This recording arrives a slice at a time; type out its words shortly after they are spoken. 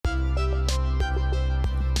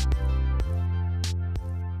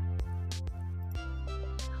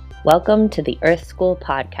Welcome to the Earth School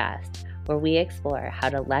podcast, where we explore how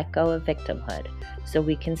to let go of victimhood so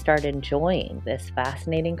we can start enjoying this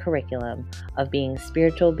fascinating curriculum of being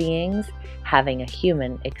spiritual beings, having a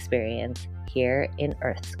human experience here in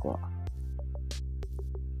Earth School.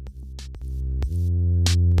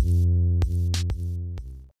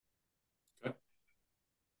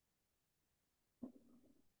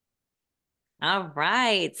 All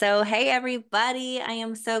right. So, hey, everybody. I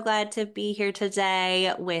am so glad to be here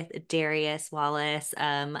today with Darius Wallace,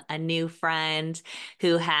 a new friend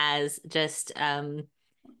who has just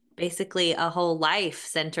basically a whole life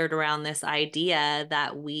centered around this idea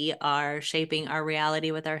that we are shaping our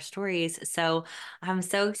reality with our stories. So, I'm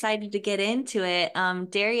so excited to get into it.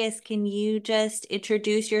 Darius, can you just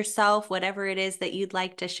introduce yourself, whatever it is that you'd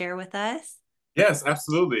like to share with us? Yes,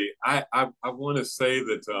 absolutely. I want to say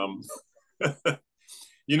that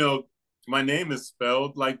my name is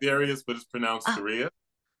spelled like Darius, but it's pronounced Oh, Darius.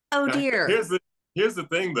 oh Now, dear. here's the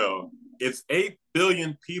thing though. It's 8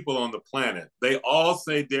 billion people on the planet. They all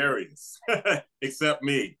say Darius, except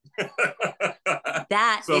me.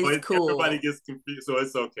 That So is everybody cool. gets confused. So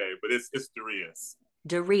it's okay, but it's Darius.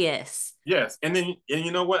 Darius. Yes, and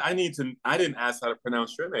you know what? I didn't ask how to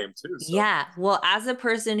pronounce your name too. So Yeah. Well, as a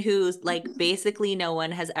person who's like basically no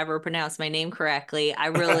one has ever pronounced my name correctly, I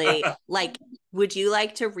really like, would you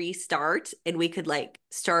like to restart and we could like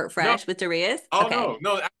start no, fresh with Darius? oh Okay.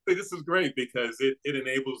 no. Actually, this is great because it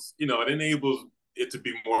enables it to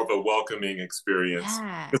be more of a welcoming experience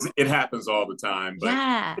Yeah. because it happens all the time. But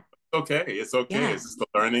Yeah. okay, it's okay. Yeah. It's just a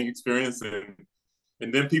learning experience,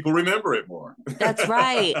 and then people remember it more. That's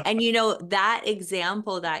right. And that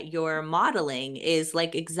example that you're modeling is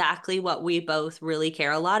like exactly what we both really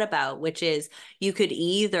care a lot about, which is you could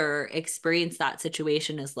either experience that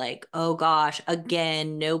situation as like, oh gosh,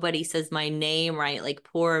 again, nobody says my name right. Like,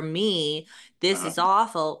 poor me. This uh, is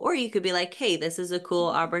awful. Or you could be like, hey, this is a cool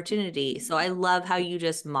opportunity. So I love how you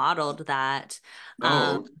just modeled that. oh,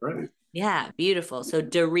 Um, right. yeah, beautiful. So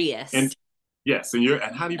Darius. And yes, and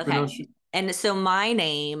how do you Okay. pronounce it? And so my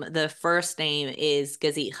name, the first name is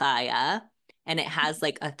Gazit Chaya, and it has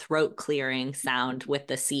like a throat clearing sound with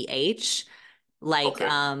the CH, Okay.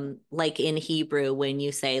 like in Hebrew when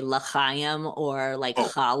you say lachayim or like Oh,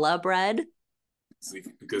 challah bread.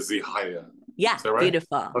 Gazihaya. Yeah, Is that right?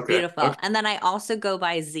 beautiful, Okay. beautiful. Okay. And then I also go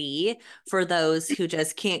by Z for those who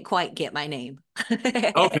just can't quite get my name.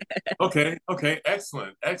 Okay. Okay. Okay.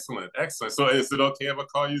 Excellent. Excellent. Excellent. So is it okay if I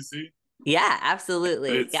call you Z? Yeah, But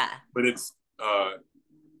absolutely. it's Yeah. but it's uh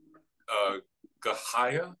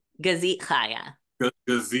Gahaya? Gazit Chaya.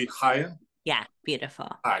 Gazihaya? Yeah, beautiful.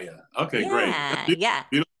 Haya. Okay, great. That's Yeah, beautiful. yeah.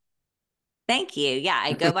 Beautiful. Thank you. Yeah,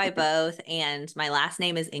 I go by both, and my last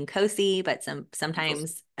name is Nkosi, but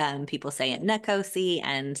sometimes people say it Nkosi,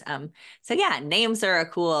 and so yeah, names are a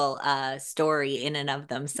cool story in and of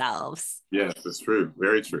themselves. Yes, that's true.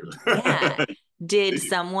 Very true. Yeah. Did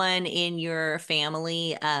someone in your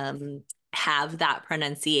family have that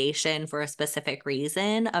pronunciation for a specific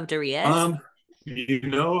reason of Darius? um,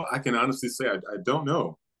 I can honestly say I don't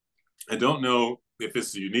know. I don't know if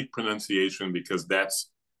it's a unique pronunciation because that's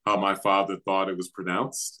how my father thought it was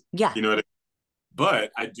pronounced. Yeah. You know what I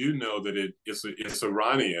But I do know that it's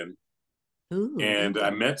Iranian. Ooh. And I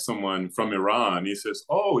met someone from Iran. He says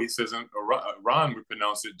in Iran we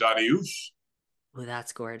pronounce it Dariush. Oh,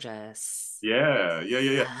 that's gorgeous. Yeah.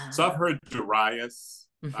 So I've Ah. heard Darius,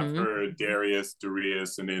 I've Mm-hmm. heard Darius,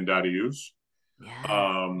 and then Dariush.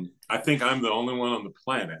 Yeah. I think I'm the only one on the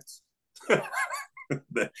planet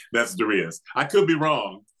that's Darius. I could be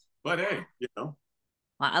wrong, but hey, Well,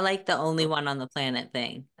 I like the only one on the planet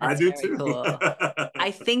thing. I That's do very too. cool.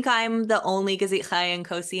 I think I'm the only Gazit-Chai and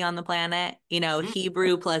Kosi on the planet.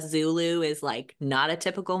 Hebrew plus Zulu is like not a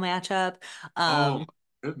typical matchup. Oh Um, my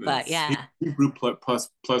but goodness. yeah, Hebrew plus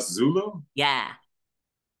Zulu? yeah.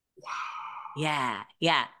 Wow. Yeah,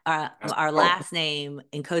 yeah. Our Powerful. last name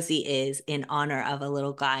Nkosi is in honor of a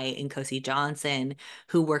little guy, Nkosi Johnson,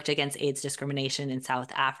 who worked against AIDS discrimination in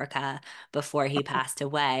South Africa before he passed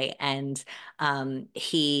away. And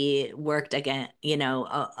he worked again,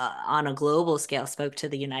 on a global scale, spoke to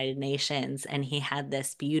the United Nations, and he had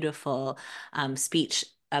this beautiful speech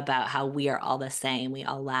about how we are all the same. We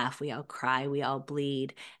all laugh, we all cry, we all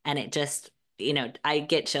bleed. And it just I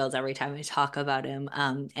get chills every time I talk about him.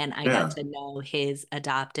 And I got Yeah. to know his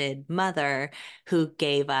adopted mother, who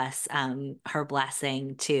gave us her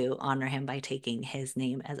blessing to honor him by taking his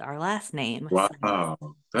name as our last name. So Wow.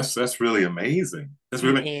 That's really amazing. That's it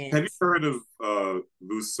really Have you is. heard of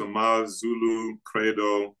Lusama Zulu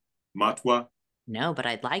Credo Matwa? No, but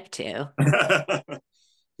I'd like to.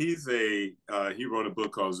 he wrote a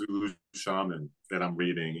book called Zulu Shaman that I'm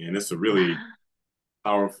reading, and it's a really Wow.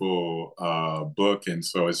 powerful book, and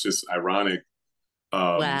so it's just ironic.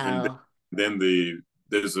 And Wow. then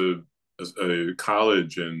there's a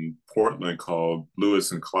college in Portland called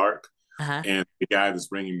Lewis and Clark, Uh-huh. and the guy that's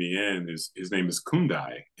bringing me in is his name is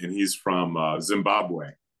Kundai, and he's from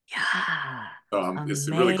Zimbabwe. Yeah. It's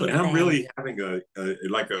really cool, and I'm really Amazing. having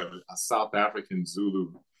a South African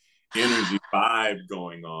Zulu energy vibe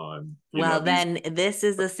going on. You know Well, these. then this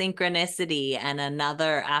is a synchronicity and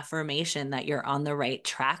another affirmation that you're on the right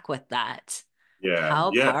track with that. Yeah,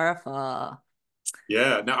 How yeah, powerful.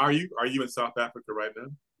 yeah. Now, are you in South Africa right now?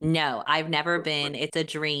 No, I've never been. It's a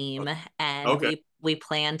dream, and Okay. we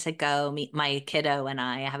plan to go meet my kiddo and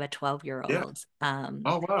I have a Yeah. 12-year-old.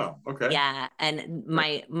 Oh wow. Okay. Yeah, and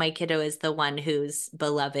my kiddo is the one whose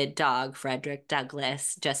beloved dog, Frederick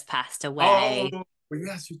Douglass, just passed Oh, away.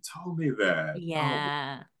 yes, you told me that. Oh,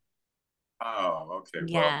 Yeah. wow. Okay. Well,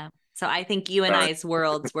 Yeah. So I think you and sorry. I's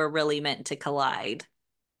worlds were really meant to collide.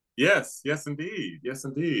 Yes, yes, indeed. Yes,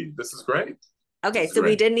 indeed. This is great. This Okay, is so we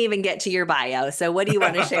great. didn't even get to your bio. So what do you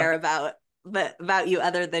want to share about you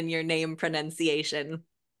other than your name pronunciation?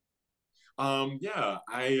 Yeah,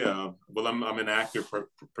 I'm an actor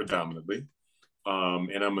predominantly,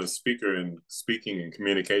 and I'm a speaker and speaking and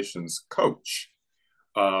communications coach,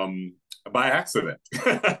 um, by accident.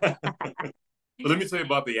 But let me tell you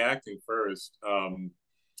about the acting first.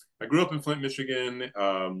 I grew up in Flint, Michigan.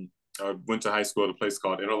 I went to high school at a place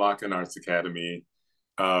called Interlochen Arts Academy.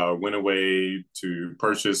 Went away to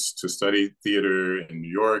purchase to study theater in New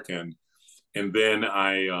York, and then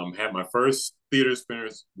I had my first theater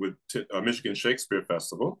experience with Michigan Shakespeare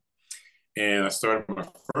Festival, and I started my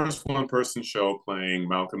first one-person show playing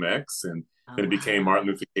Malcolm X, and Oh, then it became Martin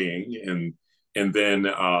wow. Luther King, and then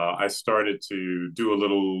I started to do a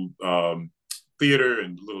little theater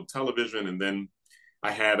and a little television, and then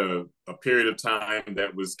I had a period of time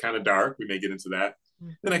that was kind of dark. We may get into that.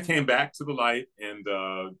 Then I Mhm. came back to the light and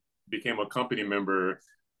became a company member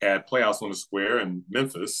at Playhouse on the Square in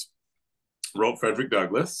Memphis. Wrote Frederick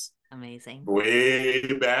Douglass Amazing. way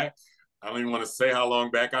back. I don't even want to say how long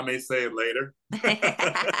back. I may say it later.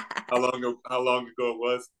 How long ago it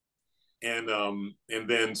was, and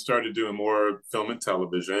then started doing more film and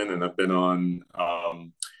television. And I've been on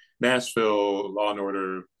Nashville, Law and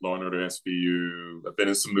Order SVU. I've been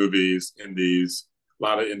in some movies, indies,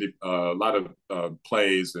 a lot of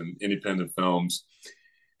plays and independent films.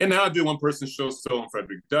 And now I do one person show still on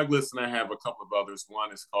Frederick Douglass, and I have a couple of others.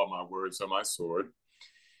 One is called My Words Are My Sword,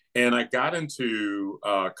 and I got into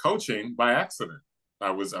coaching by accident. I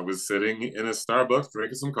was sitting in a Starbucks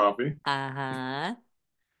drinking some coffee. Uh-huh.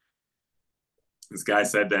 This guy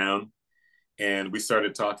sat down, and we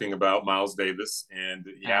started talking about Miles Davis, and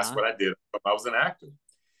he asked Oh, what I did. I was an actor,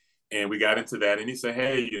 and we got into that. And he said,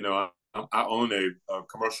 "Hey, I own a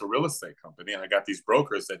commercial real estate company, and I got these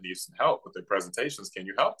brokers that need some help with their presentations. Can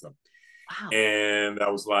you help them?" wow. And I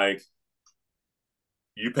was like,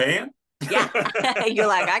 "You paying?" Yeah. You're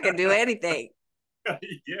like, I can do anything.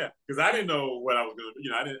 Yeah, because I didn't know what I was going to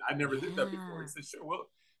do. I never did that before. He Yeah. said, "Sure,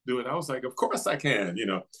 well, do it." I was like, "Of course I can."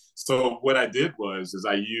 So what I did is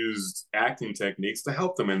I used acting techniques to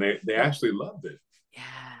help them, and they actually loved it.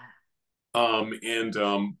 Yeah.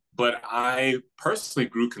 But I personally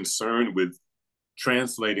grew concerned with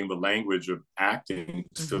translating the language of acting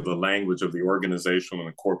to Hmm. the language of the organizational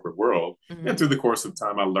and the corporate world. And Hmm. through the course of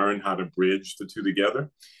time, I learned how to bridge the two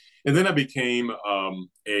together. And then I became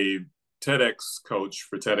a TEDx coach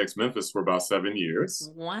for TEDx Memphis for about 7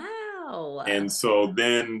 years. Wow. And so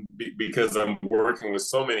then, because I'm working with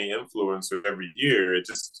so many influencers every year, it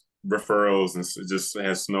just referrals and it just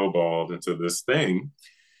has snowballed into this thing.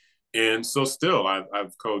 And so still,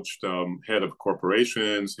 I've coached head of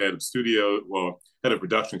corporations, head of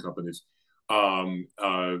production companies,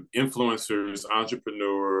 influencers,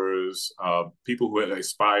 entrepreneurs, people who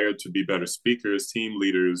aspire to be better speakers, team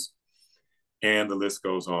leaders, and the list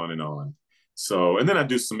goes on and on. So, and then I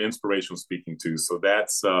do some inspirational speaking too. So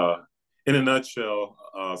that's, in a nutshell,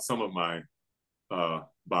 some of my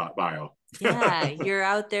bio. Yeah, you're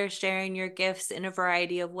out there sharing your gifts in a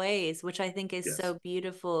variety of ways, which I think is Yes. so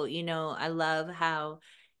beautiful. I love how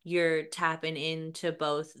you're tapping into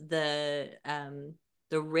both the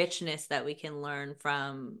richness that we can learn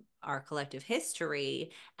from our collective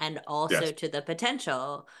history and also Yes. to the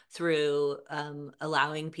potential through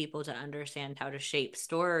allowing people to understand how to shape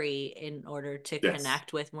story in order to Yes.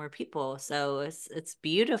 connect with more people. So it's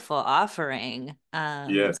beautiful offering.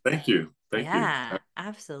 Yes. Thank you. Thank you. Yeah,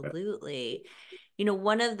 absolutely.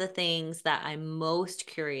 One of the things that I'm most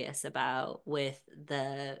curious about with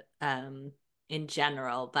the in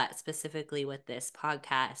general, but specifically with this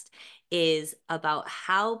podcast, is about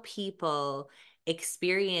how people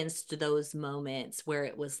experienced those moments where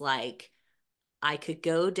it was like, I could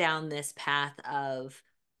go down this path of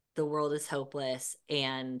the world is hopeless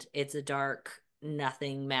and it's a dark,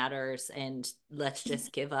 nothing matters, and let's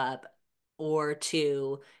just give up. Or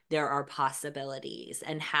two, there are possibilities,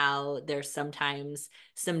 and how there's sometimes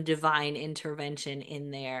some divine intervention in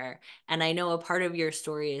there. And I know a part of your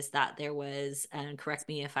story is that there was, and correct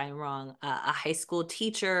me if I'm wrong, a high school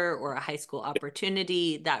teacher or a high school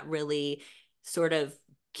opportunity that really sort of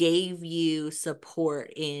gave you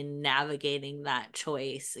support in navigating that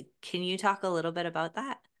choice. Can you talk a little bit about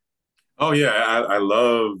that? Oh yeah, I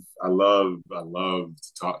love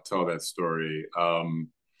to tell that story.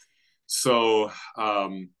 So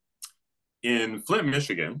in Flint,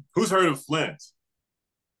 Michigan, who's heard of Flint?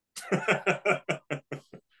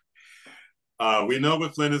 We know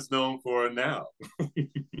what Flint is known for now.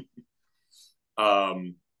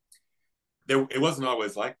 um, it wasn't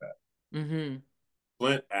always like that. Mm-hmm.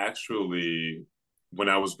 Flint actually, when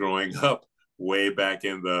I was growing up, way back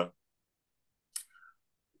in the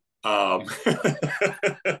um,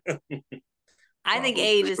 I think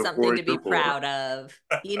age probably is something before to be you're born. proud of.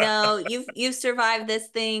 You know, you've survived this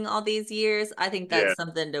thing all these years. I think Yeah. that's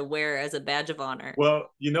something to wear as a badge of honor.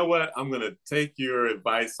 Well, you know what? I'm going to take your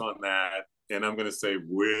advice on that. And I'm going to say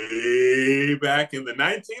way back in the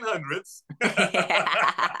 1900s,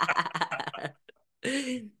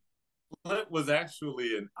 Flint was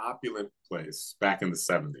actually an opulent place back in the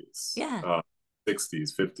 70s, Yeah.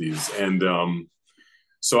 60s, 50s. And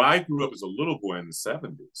so I grew up as a little boy in the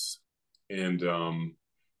 70s. And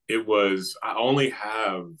I only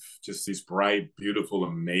have just these bright, beautiful,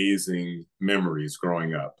 amazing memories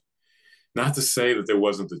growing up. Not to say that there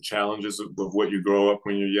wasn't the challenges of what you grow up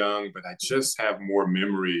when you're young, but I just have more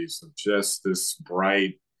memories of just this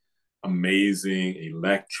bright, amazing,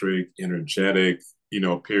 electric, energetic,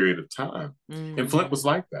 period of time. And Flint was Mm-hmm.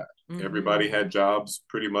 like that. Everybody Mm-hmm. had jobs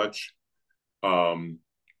pretty much. Um,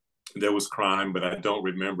 there was crime, but I don't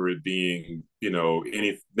remember it being,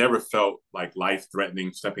 never felt like life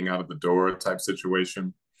threatening, stepping out of the door type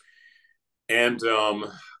situation. And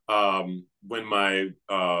when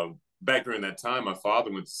back during that time, my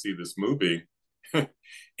father went to see this movie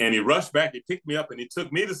and he rushed back. He picked me up and he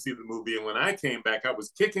took me to see the movie. And when I came back, I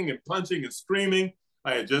was kicking and punching and screaming.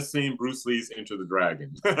 I had just seen Bruce Lee's Enter the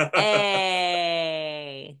Dragon.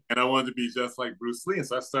 Hey. And I wanted to be just like Bruce Lee. And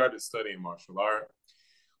so I started studying martial art.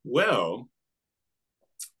 Well,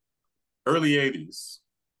 early 80s,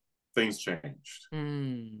 things changed.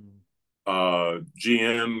 Mm.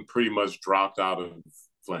 GM pretty much dropped out of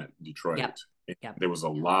Flint, Detroit. Yep. Yep. There was a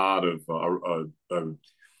lot of a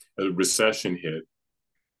recession hit,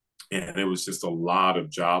 and it was just a lot of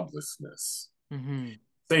joblessness. Mm-hmm.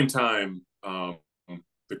 Same time,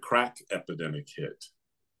 the crack epidemic hit,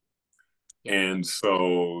 Yep. and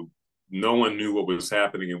so no one knew what was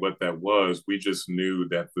happening and what that was. We just knew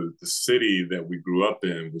that the city that we grew up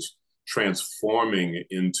in was transforming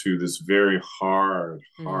into this very hard,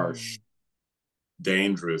 harsh, Mm.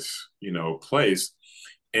 dangerous, place.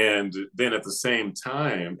 And then at the same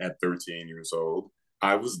time, at 13 years old,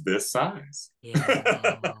 I was this size.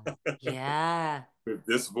 Yeah. Yeah. With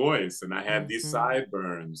this voice, and I had these Mm-hmm.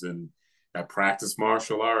 sideburns, and I practiced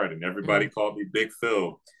martial art, and everybody Mm. called me Big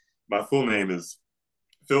Phil. My full name is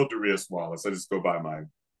Phil Darius Wallace. I just go by my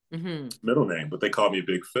Mm-hmm. middle name, but they called me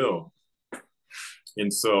Big Phil.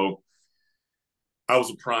 And so I was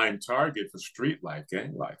a prime target for street life,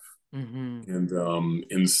 gang life. Mm-hmm.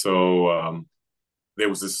 And so there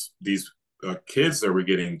was these kids that were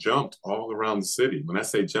getting jumped all around the city. When I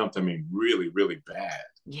say jumped, I mean really, really bad.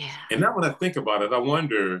 Yeah. And now when I think about it, I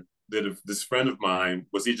wonder that if this friend of mine,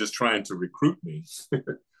 was he just trying to recruit me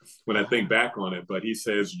when I think back on it? But he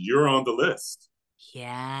says, you're on the list.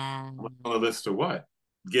 Yeah. I'm on the list of what?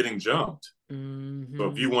 Getting jumped. So if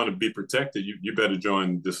Mm-hmm. you want to be protected, you better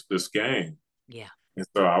join this gang. Yeah. And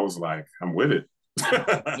so I was like, I'm with it.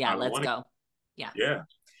 Yeah. I Let's want to, go. Yeah. yeah.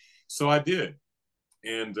 So I did.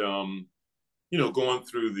 And going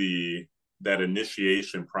through that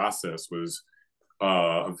initiation process was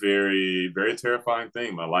a very, very terrifying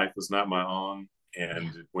thing. My life was not my own. Yeah.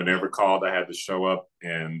 And whenever called, I had to show up.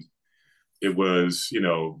 And it was,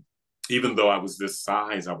 even though I was this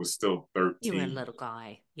size, I was still You were a 13. little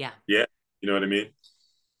guy. Yeah. Yeah. You know what I mean?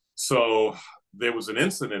 So there was an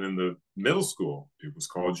incident in the middle school. It was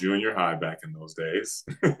called junior high back in those days.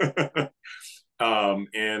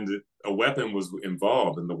 And a weapon was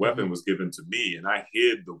involved, and the weapon Mm-hmm. was given to me, and I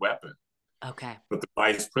hid the weapon. Okay. But the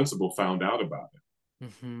vice principal found out about it.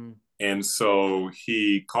 Mm-hmm. And so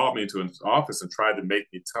he called me into his office and tried to make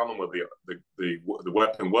me tell him what the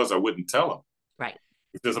weapon was. I wouldn't tell him. Right.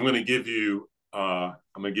 He says, I'm going to give you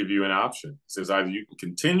an option. He says, either you can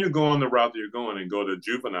continue going the route that you're going and go to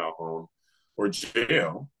juvenile home or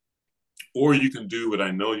jail, or you can do what I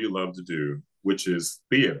know you love to do, which is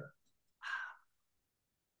theater.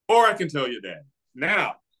 Or I can tell you that.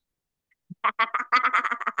 Now,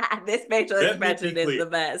 This facial let me be expression is clear. the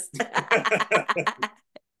best.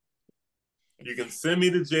 You can send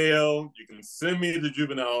me to jail. You can send me to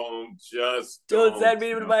juvenile home. Just Don't don't. send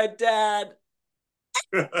me to my dad.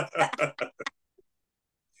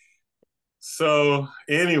 So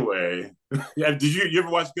anyway, yeah, did you ever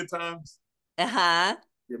watch Good Times? Uh-huh.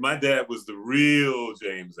 Yeah, my dad was the real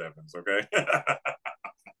James Evans. Okay,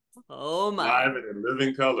 Oh my. live and in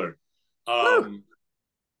living color. Whew. Um,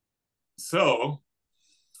 so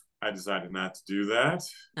I decided not to do that,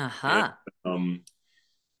 and Uh-huh. um,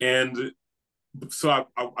 and so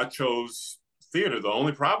I chose theater. The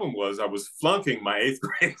only problem was I was flunking my eighth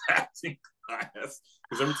grade acting class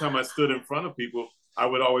because every time I stood in front of people, I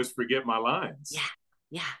would always forget my lines Yeah.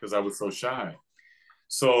 Yeah. because I was so shy.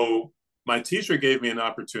 So my teacher gave me an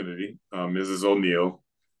opportunity, Mrs. O'Neill,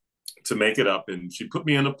 to make it up, and she put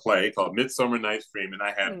me in a play called Midsummer Night's Dream, and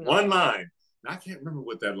I had one No. line. And I can't remember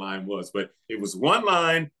what that line was, but it was one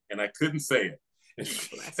line, and I couldn't say it. And Oh,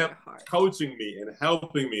 she bless your kept heart. coaching me and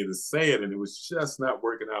helping me to say it, and it was just not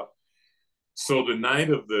working out. So the night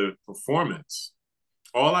of the performance,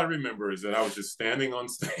 all I remember is that I was just standing on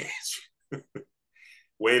stage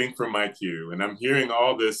waiting for my cue, and I'm hearing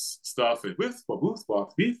all this stuff and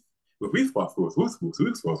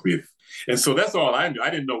and so that's all I knew. I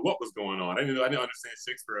didn't know what was going on. I didn't understand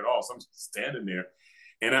Shakespeare at all. So I'm just standing there,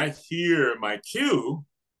 and I hear my cue,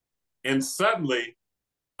 and suddenly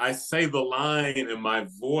I say the line, and my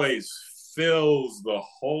voice fills the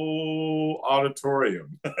whole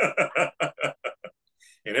auditorium,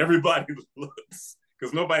 and everybody looks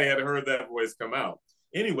because nobody had heard that voice come out.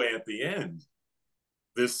 Anyway, at the end,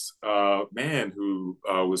 this man who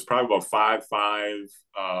was probably about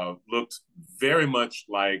 5'5", looked very much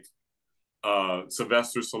like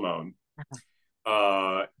Sylvester Stallone,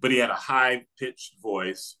 but he had a high pitched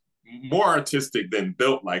voice, more artistic than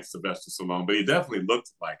built like Sylvester Stallone, but he definitely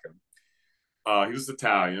looked like him. He was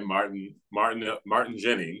Italian. Martin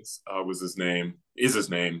Jennings was his name. Is his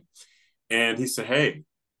name? And he said, "Hey,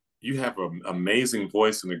 you have an amazing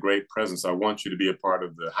voice and a great presence. I want you to be a part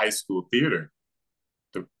of the high school theater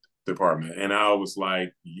department." And I was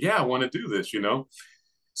like, "Yeah, I want to do this, you know."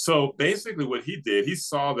 So basically, what he did, he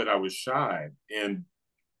saw that I was shy, and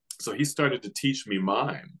so he started to teach me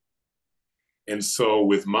mime. And so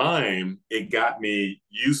with mime, it got me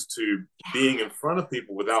used to being in front of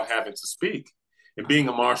people without having to speak. And Oh being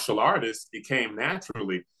a my martial gosh. artist, it came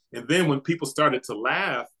naturally. And then when people started to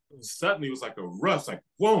laugh, suddenly it was like a rush, like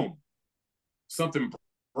boom, something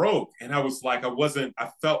broke. And I was like, I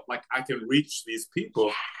felt like I can reach these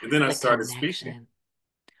people. And then I The started speaking. connection.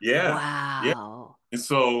 Yeah. Yeah. Wow. And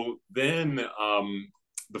so then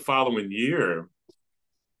the following year,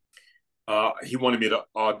 he wanted me to,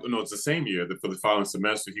 no, it's the same year, for the following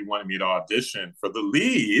semester, he wanted me to audition for the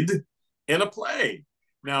lead in a play.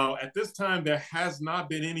 Now, at this time, there has not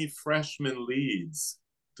been any freshman leads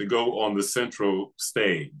to go on the central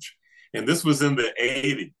stage. And this was in the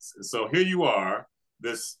 80s. And so here you are,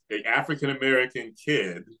 this African American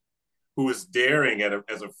kid who is daring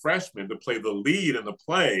as a freshman to play the lead in the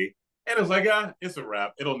play. And it's like, it's a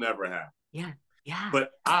wrap. It'll never happen. Yeah. Yeah.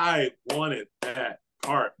 But I wanted that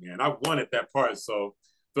part, man. I wanted that part. So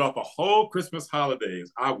throughout the whole Christmas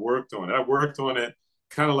holidays, I worked on it. I worked on it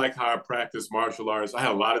kind of like how I practiced martial arts. I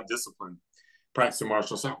had a lot of discipline practicing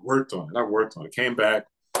martial arts. I worked on it. I worked on it. Came back,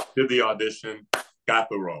 did the audition, got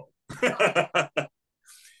the role.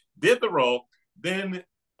 Did the role. Then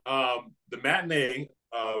the matinee,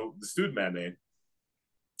 the student matinee,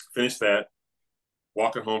 finished that,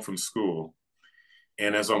 walking home from school.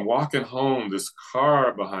 And as I'm walking home, this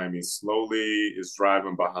car behind me slowly is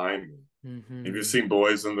driving behind me. Have you Mm-hmm. seen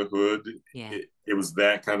Boys in the Hood? Yeah. It was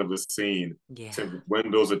that kind of a scene. Yeah.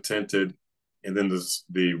 Windows are tinted, and then the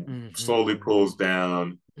slowly Mm-hmm. pulls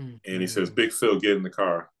down, and he says, Mm-hmm. "Big Phil, get in the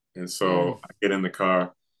car." And Mm. so I get in the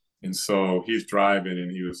car, and so he's driving,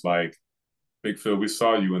 and he was like, "Big Phil, we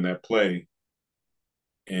saw you in that play,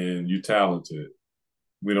 and you talented.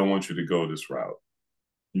 We don't want you to go this route.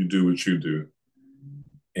 You do what you do."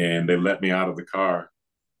 And they let me out of the car,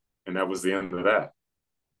 and that was the end of that.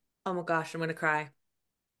 Oh my gosh, I'm gonna cry.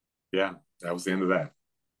 Yeah, that was the end of that.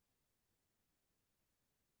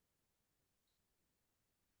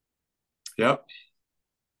 Yep,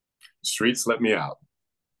 streets let me out.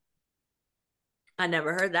 I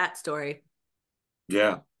never heard that story.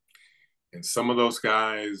 Yeah. And some of those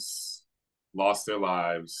guys lost their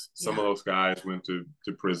lives. Some of Yeah. those guys went to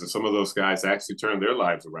prison. Some of those guys actually turned their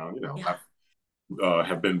lives around. You know, Yeah. I've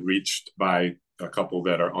have been reached by a couple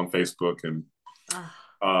that are on Facebook,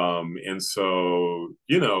 Oh, and so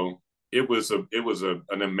it was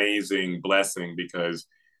an amazing blessing because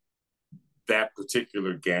that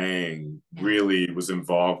particular gang yeah. really was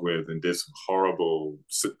involved with and did some horrible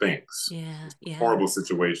things, Yeah. Yeah. horrible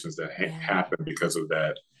situations that Yeah. happened because of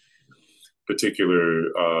that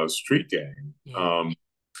particular street gang. Yeah.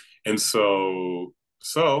 And so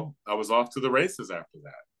I was off to the races after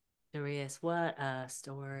that. Darius, what a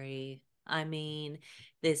story. I mean,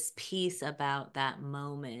 this piece about that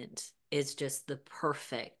moment is just the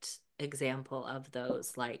perfect example of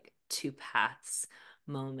those like two paths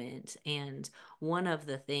moment. And one of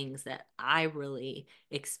the things that I really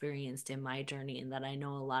experienced in my journey and that I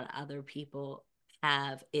know a lot of other people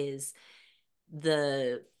have is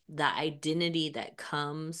the identity that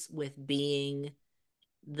comes with being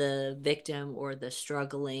the victim or the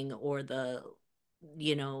struggling or the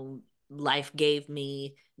you know life gave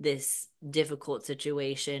me this difficult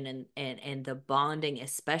situation and the bonding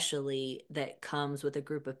especially that comes with a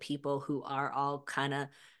group of people who are all kind of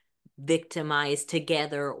victimized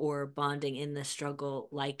together or bonding in the struggle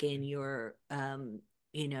like in your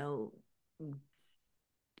you know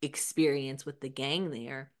experience with the gang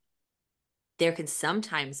there can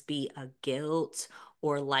sometimes be a guilt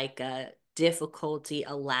or like a difficulty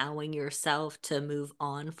allowing yourself to move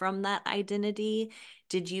on from that identity.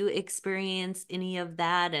 Did you experience any of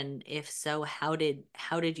that? And if so, how did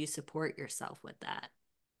you support yourself with that?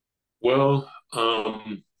 Well,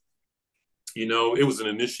 it was an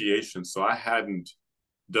initiation, so I hadn't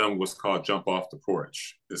done what's called jump off the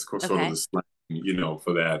porch. It's sort of the Okay. slang,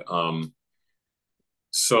 for that.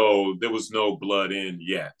 So there was no blood in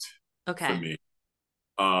yet for Okay. me.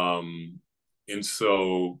 Um, and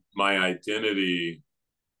so my identity,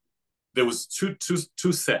 there was two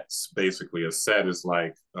sets basically. A set is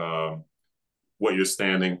like what you're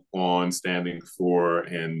standing on, standing for,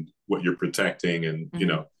 and what you're protecting, and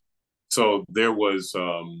Mm-hmm. So there was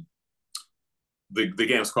the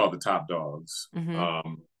game's called the Top Dogs,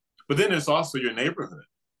 Mm-hmm. but then there's also your neighborhood.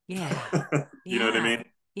 Yeah. You know what I Yeah. mean?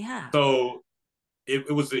 Yeah. So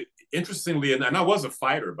it was interestingly, and I was a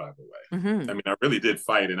fighter, by the way. Mm-hmm. I mean, I really did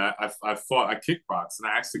fight, and I fought, I kickboxed, and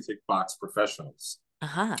I actually kickboxed professionals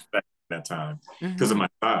Uh-huh. back at that time because of Mm-hmm.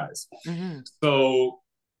 my size. Mm-hmm. So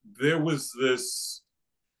there was this.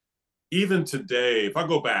 Even today, if I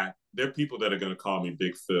go back, there are people that are going to call me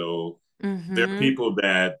Big Phil. There are Mm-hmm. people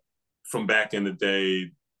that from back in the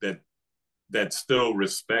day that still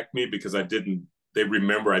respect me because I didn't. They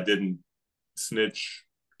remember I didn't snitch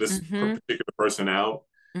this Mm-hmm. particular person out.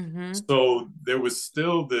 Mm-hmm. So there was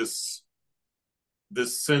still this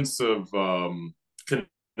sense of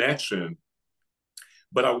connection,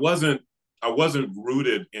 but I wasn't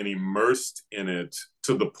rooted and immersed in it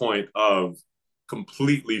to the point of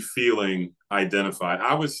completely feeling identified.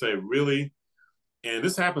 I would say really, and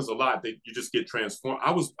this happens a lot, that you just get transformed.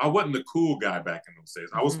 I wasn't the cool guy back in those days.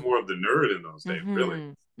 I was Mm-hmm. more of the nerd in those days, really.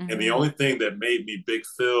 Mm-hmm. And the Mm-hmm. only thing that made me Big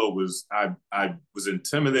Phil was I was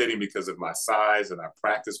intimidating because of my size and I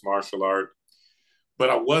practiced martial art, but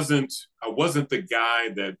I wasn't the guy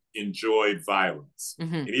that enjoyed violence.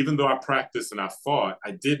 Mm-hmm. And even though I practiced and I fought,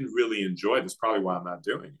 I didn't really enjoy it. That's probably why I'm not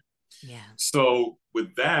doing it. Yeah. So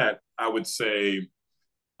with that, I would say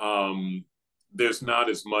um, there's not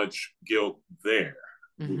as much guilt there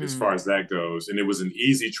as Mm-hmm. far as that goes. And it was an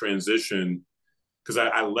easy transition because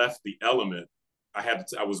I left the element.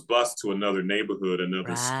 I was bused to another neighborhood,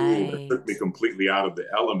 another school that took me Right. completely out of the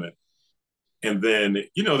element. And then,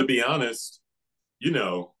 to be honest,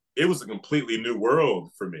 it was a completely new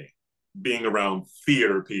world for me being around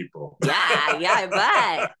theater people. Yeah, yeah, I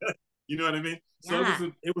bet. You know what I mean? So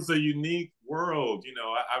it was Yeah. a unique world.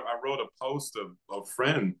 I wrote a post of a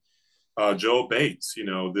friend, Joel Bates.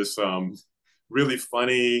 This really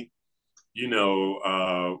funny. You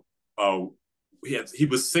know, he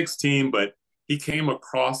was 16, but he came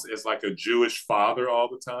across as like a Jewish father all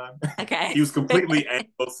the time. He Okay. was completely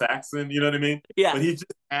Anglo-Saxon. You know what I mean? Yeah. But he just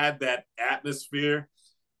had that atmosphere.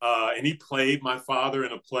 And he played my father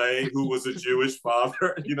in a play who was a Jewish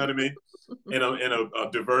father. You know what I mean? In a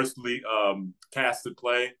diversely casted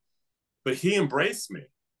play, but he embraced me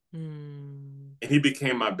Hmm. and he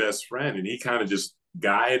became my best friend, and he kind of just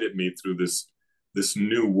guided me through this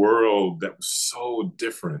new world that was so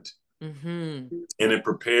different, Mm-hmm. and it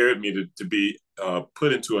prepared me to be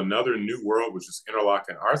put into another new world, which is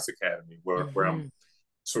Interlochen Arts Academy, where I'm Mm-hmm.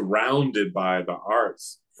 surrounded by the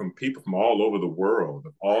arts from people from all over the world,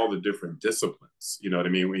 of all the different disciplines. You know what I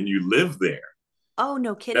mean? When you live there, Oh,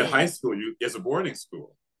 no that high kidding. school you is a boarding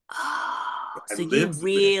school. Oh, I so you lived there.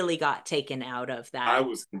 really got taken out of I that.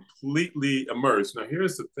 was completely immersed. Now,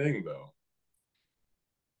 here's the thing, though.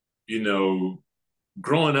 You know,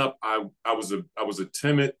 growing up, I was a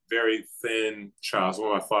timid, very thin child. So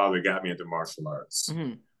when my father got me into martial arts,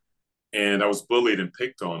 Hmm. and I was bullied and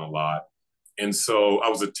picked on a lot, and so I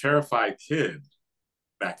was a terrified kid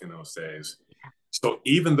back in those days. So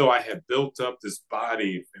even though I had built up this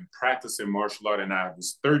body and practicing martial art, and I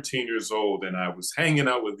was 13 years old, and I was hanging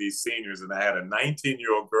out with these seniors, and I had a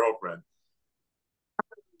 19-year-old girlfriend,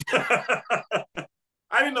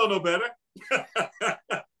 I didn't know no better.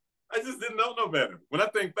 I just didn't know no better. When I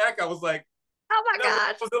think back, I was like, Oh my no,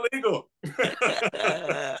 it gosh. was illegal.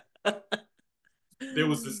 There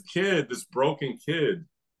was this kid, this broken kid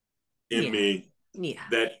in Yeah. me Yeah.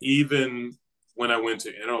 that even when I went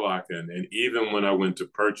to Interlochen and even when I went to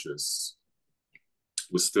Purchase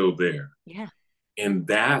was still there. Yeah. And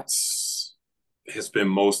that's has been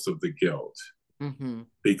most of the guilt Hmm.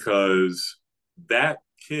 because that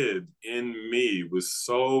kid in me was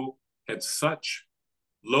so had such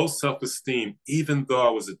low self-esteem, even though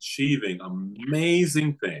I was achieving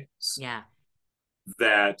amazing things Yeah.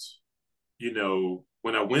 that,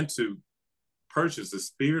 when I went to purchase this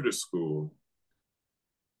theater school,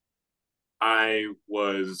 I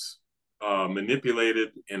was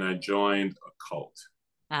manipulated and I joined a cult.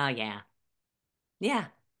 Oh, yeah. Yeah.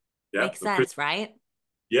 Yeah, Makes sense, right?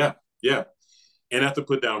 yeah, yeah. And I have to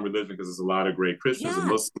put down religion because there's a lot of great Christians and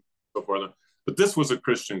Yeah. Muslims and so forth. But this was a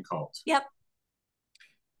Christian cult, Yep.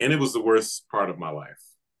 and it was the worst part of my life.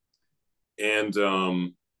 And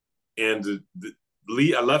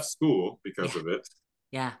I left school because Yeah. of it,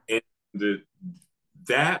 Yeah. and the,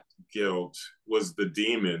 that guilt was the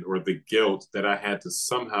demon or the guilt that I had to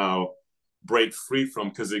somehow break free from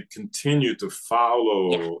because it continued to Yeah.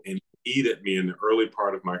 follow and eat at me in the early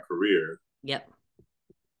part of my career. Yep.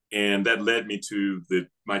 And that led me to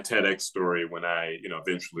my TEDx story when I,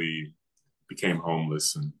 eventually became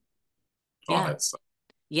homeless and all Yeah. that stuff.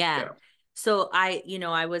 Yeah. Yeah. So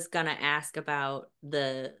I was gonna ask about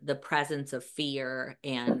the presence of fear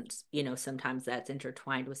and, sometimes that's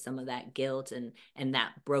intertwined with some of that guilt and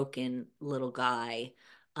that broken little guy.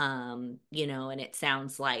 And it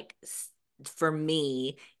sounds like for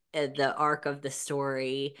me, the arc of the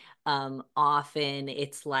story, often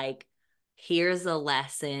it's like here's a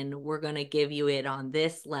lesson, we're gonna give you it on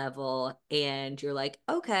this level, and you're like,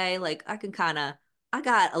 okay, like I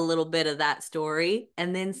got a little bit of that story.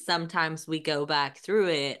 And then sometimes we go back through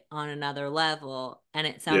it on another level. And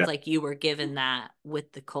it sounds Yeah. like you were given that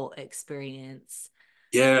with the cult experience.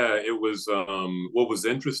 Yeah. It was, what was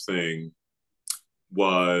interesting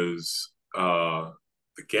was the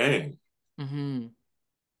gang Hmm.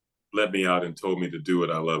 let me out and told me to do what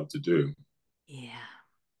I love to do. Yeah.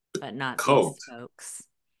 But not Cult, these folks.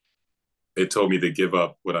 they told me to give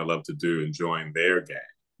up what I love to do and join their gang.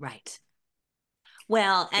 Right.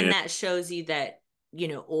 Well, and And that shows you that,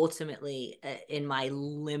 ultimately, in my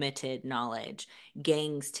limited knowledge,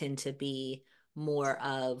 gangs tend to be more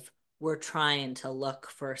of we're trying to look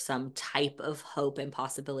for some type of hope and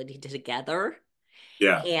possibility together.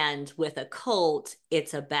 yeah, And with a cult,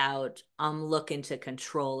 it's about I'm looking to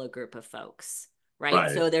control a group of folks, right?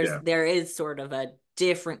 right. So Yeah. there is sort of a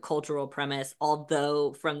different cultural premise,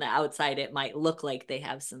 although from the outside it might look like they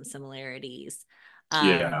have some similarities. Um,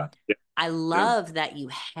 Yeah. Yeah. I Yeah. love that you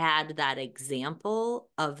had that example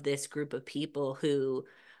of this group of people who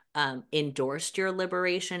endorsed your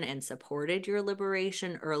liberation and supported your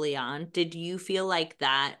liberation early on. Did you feel like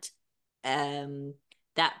um,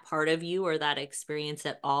 that part of you or that experience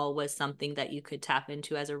at all was something that you could tap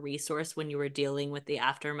into as a resource when you were dealing with the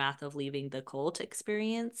aftermath of leaving the cult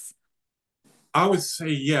experience? I would say,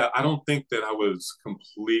 yeah, I don't think that I was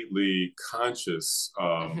completely conscious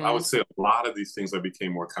of. I would Hmm. say a lot of these things I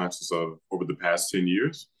became more conscious of over the past 10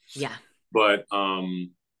 years. Yeah. But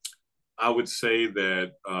I would say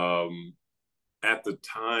that at the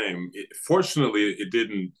time, fortunately, it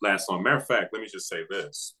didn't last long. Matter of fact, let me just say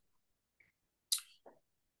this.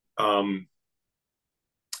 Um,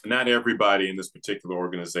 Not everybody in this particular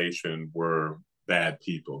organization were bad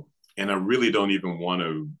people. And I really don't even want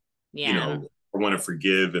to, Yeah. I want to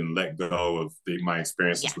forgive and let go of my Yeah.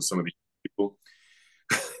 experiences with some of these people.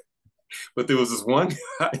 But there was this one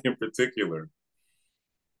guy in particular,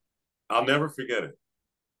 I'll never forget it.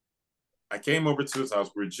 I came over to his house,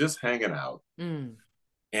 we were just hanging out, Mm.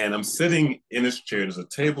 and I'm sitting in his chair. There's a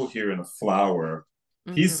table here and a flower.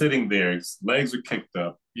 He's Hmm. sitting there, his legs are kicked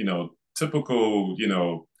up, typical,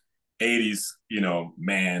 80s,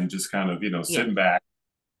 man, just kind of, Yeah. sitting back,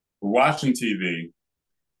 we're watching TV,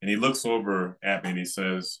 and he looks over at me and he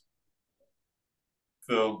says,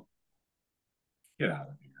 Phil, get out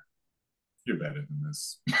of here. You're better than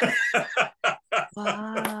this.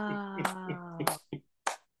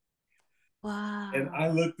 Wow. And I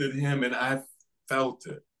Wow. looked at him and I felt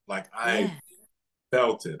it. Like I Yeah.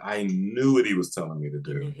 felt it. I knew what he was telling me to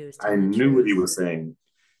You knew do. he was I telling the knew what he truth. was saying.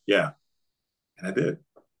 Yeah. And I did.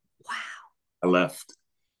 Wow. I left.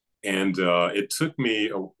 And it took me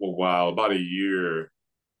a while, about a year,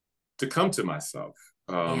 to come to myself,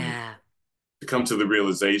 Yeah. to come to the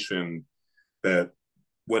realization that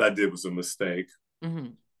what I did was a mistake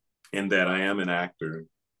Hmm. and that I am an actor.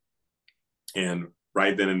 And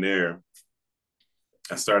right then and there,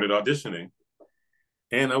 I started auditioning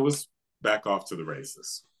and I was back off to the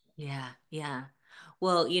races. Yeah. Yeah.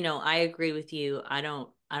 Well, I agree with you. I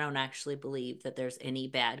don't actually believe that there's any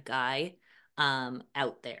bad guy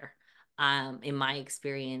out there. In my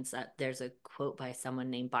experience, there's a quote by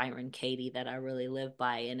someone named Byron Katie that I really live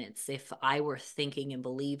by, and it's, if I were thinking and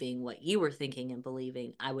believing what you were thinking and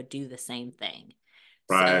believing, I would do the same thing.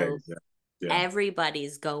 Right. So Yeah. Yeah.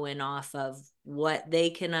 everybody's going off of what they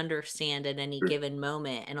can understand at any Sure. given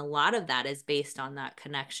moment. And a lot of that is based on that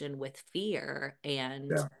connection with fear. And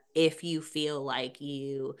Yeah. if you feel like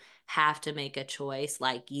you have to make a choice,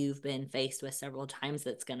 like you've been faced with several times,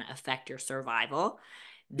 that's going to affect your survival,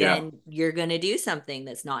 Yeah. then you're going to do something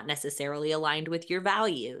that's not necessarily aligned with your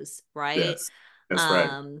values, right? Yes. That's right.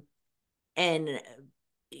 Um, and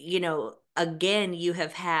again, you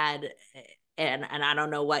have had, and I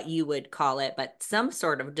don't know what you would call it, but some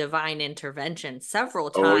sort of divine intervention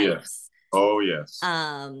several Oh, yes. times. Oh, yes.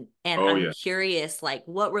 And Oh, I'm yeah. curious, like,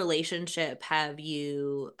 what relationship have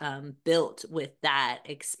you built with that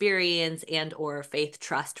experience and or faith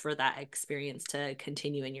trust for that experience to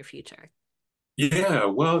continue in your future? Yeah.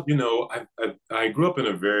 Well, I grew up in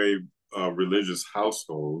a very religious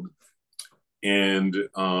household. And,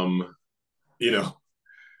 you know,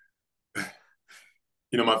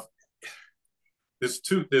 my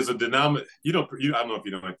there's a denomination. I don't know if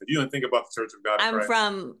you know, like, you don't think about the Church of God in I'm Christ.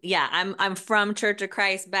 from, yeah, I'm from Church of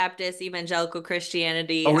Christ Baptist Evangelical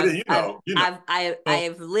Christianity. Oh, it I've is, I've you know. I've I, So,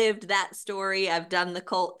 I've lived that story. I've done the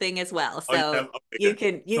cult thing as well. oh, you So have, okay, you good.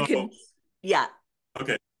 can you So, can yeah.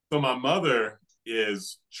 okay. So my mother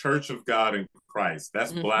is Church of God in Christ.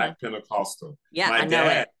 That's Hmm. Black Pentecostal. Yeah, My I know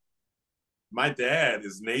dad, it. my dad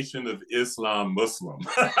is Nation of Islam Muslim.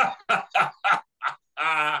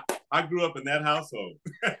 I grew up in that household.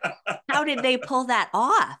 How did they pull that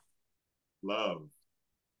off? Love,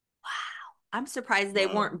 Wow. I'm surprised they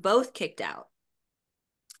love. weren't both kicked out.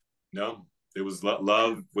 No, it was love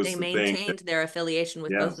They was the thing. maintained their affiliation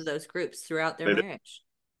with both of Yes, those groups throughout their they did. marriage.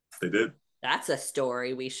 They did. That's a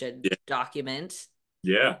story we should Yeah, document.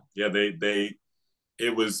 yeah, yeah. They.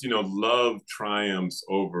 It was, love triumphs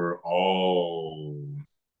over all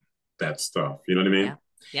that stuff. You know what I mean?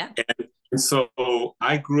 Yeah. Yeah. And so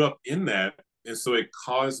I grew up in that, and so it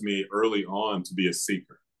caused me early on to be a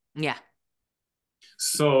seeker. Yeah.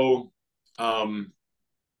 So um,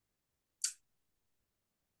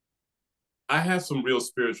 I had some real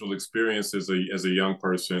spiritual experiences as a young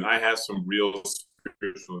person. I had some real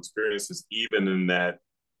spiritual experiences even in that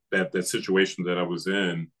situation that I was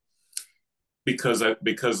in, because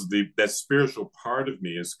that spiritual part of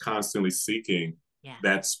me is constantly seeking Yeah.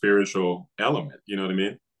 that spiritual element. You know what I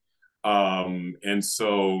mean? And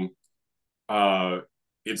so uh,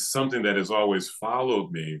 it's something that has always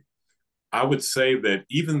followed me. I would say that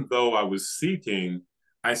even though I was seeking,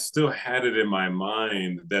 I still had it in my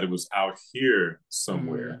mind that it was out here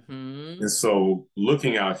somewhere. Hmm. And so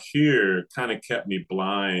looking out here kind of kept me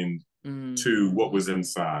blind to what Hmm. was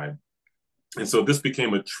inside. And so this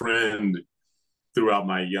became a trend throughout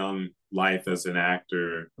my young life as an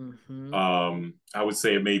actor. Hmm. I would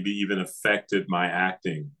say it maybe even affected my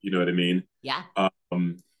acting. You know what I mean? Yeah.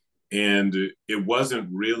 Um, and it wasn't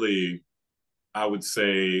really, I would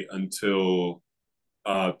say, until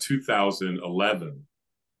 2011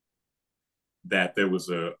 that there was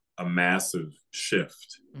a massive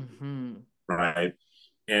shift, Hmm. right?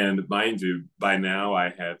 And mind you, by now I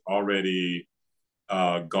had already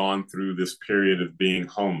gone through this period of being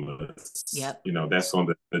homeless. Yep. That's on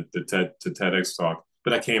the TEDx talk.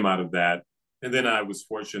 But I came out of that. And then I was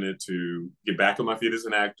fortunate to get back on my feet as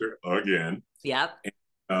an actor again. Yep.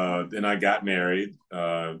 Then I got married,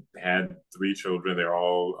 had three children. They're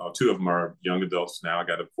all, two of them are young adults now. I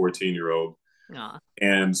got a 14-year-old. Aw.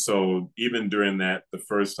 And so even during the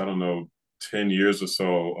first, I don't know, 10 years or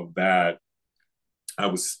so of that, I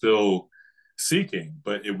was still seeking,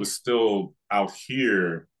 but it Yeah. was still out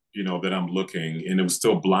here that I'm looking, and it was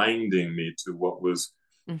still blinding me to what was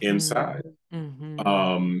Mm-hmm. inside.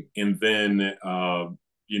 Mm-hmm. And then,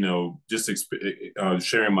 just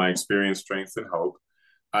sharing my experience, strength, and hope.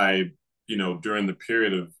 I, during the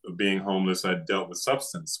period of being homeless, I dealt with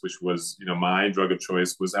substance, which was, my drug of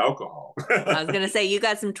choice was alcohol. I was gonna say you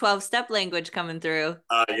got some 12-step language coming through.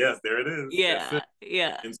 Yes, there it is. That's it.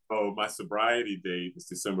 Yeah, yeah. And so my sobriety date is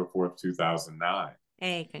December 4th, 2009.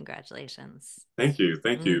 Hey, congratulations. Thank you.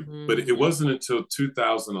 Thank you. But it Mm-hmm. wasn't until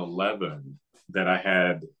 2011 that I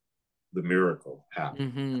had the miracle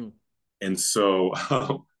happen. Mm-hmm. And so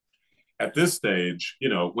at this stage,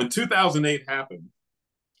 when 2008 happened,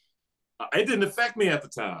 it didn't affect me at the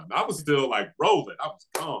time. I was still like rolling. I was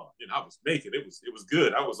gone. I was making it. Was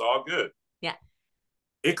good. I was all good. Yeah.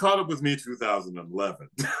 It caught up with me 2011.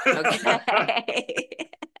 Okay.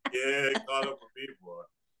 Yeah, it caught up with me, boy.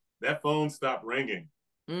 That phone stopped ringing.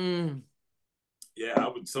 Mm, Yeah, I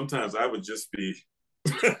would just be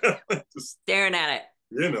just, staring at it.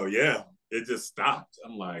 yeah, it just stopped.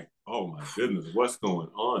 I'm like, oh my goodness, what's going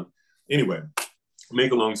on? Anyway,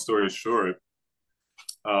 make a long story short,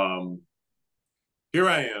 um, here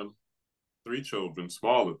I am, three children,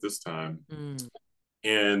 small at this time, Mm,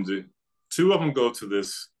 and two of them go to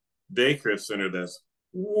this daycare center that's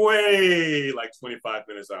way like 25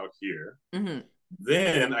 minutes out here. mm-hmm.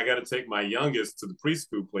 Then I got to take my youngest to the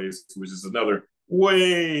preschool place, which is another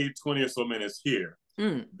way 20 or so minutes here.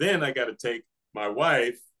 Mm, Then I got to take my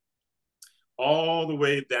wife all the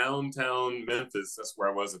way downtown Memphis. That's where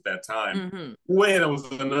I was at that time. mm-hmm. Way that was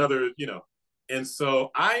another, And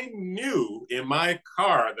so I knew in my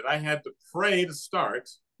car that I had to pray to start.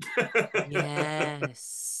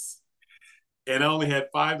 Yes. And I only had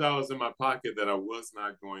 $5 in my pocket that I was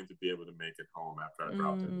not going to be able to make it home after I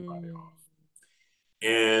dropped everybody Mm. off.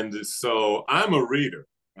 And so I'm a reader.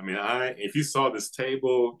 I mean, if you saw this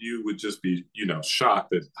table, you would just be,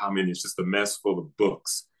 shocked at how many. It's just a mess full of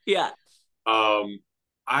books. Yeah. Um,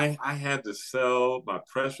 I had to sell my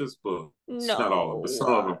precious books, not all of them, but some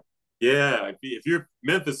of No. them. Yeah, if you're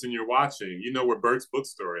Memphis and you're watching, you know where Burke's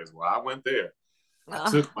Bookstore is. Well, I went there. I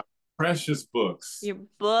Ugh, took my precious books your and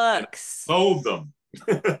books. I sold them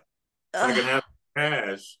so I can Ugh. have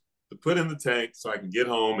cash to put in the tank so I can get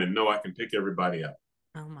home and know I can pick everybody up.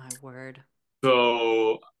 Oh my word.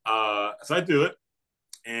 So I do it,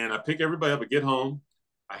 and I pick everybody up and get home.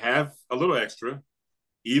 I have a little extra.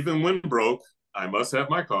 Even when broke, I must have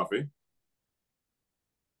my coffee.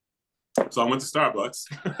 So I went to Starbucks.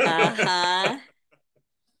 Uh-huh.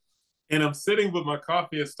 And I'm sitting with my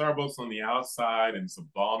coffee at Starbucks on the outside, and it's a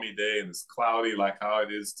balmy day, and it's cloudy like how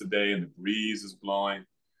it is today, and the breeze is blowing.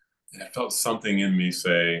 And I felt something in me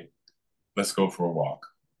say, let's go for a walk.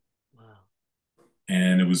 Wow.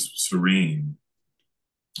 And it was serene.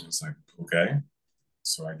 I was like, okay.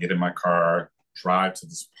 So I get in my car, drive to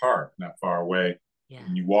this park not far away. Yeah.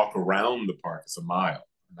 And you walk around the park, it's a mile.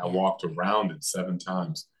 And I Yeah. walked around it 7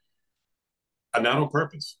 times, and not on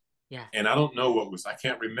purpose. Yeah. And I don't know I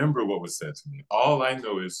can't remember what was said to me. All I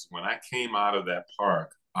know is when I came out of that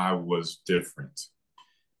park, I was different.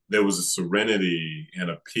 There was a serenity and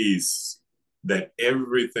a peace that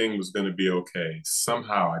everything was going to be okay.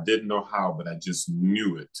 Somehow, I didn't know how, but I just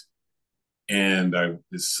knew it. And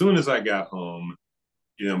as soon as I got home,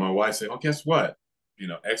 my wife said, "Oh, guess what?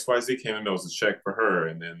 XYZ came in. There was a check for her,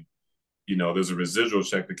 and then there's a residual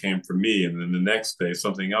check that came for me, and then the next day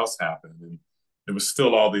something else happened, and there was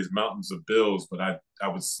still all these mountains of bills, but I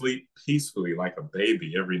would sleep peacefully like a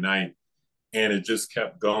baby every night, and it just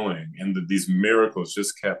kept going, and these miracles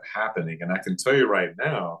just kept happening, and I can tell you right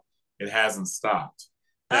now, it hasn't stopped.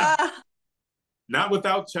 Now, Ah, not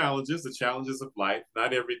without challenges, the challenges of life.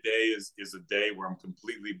 Not every day is a day where I'm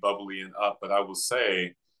completely bubbly and up, but I will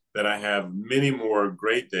say that I have many more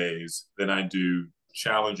great days than I do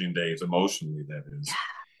challenging days emotionally, that is.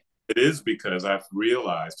 It is because I've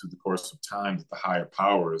realized through the course of time that the higher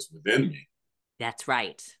power is within me. that's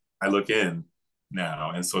right. I look in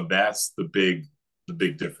now, and so that's the big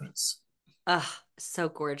difference. Ah, so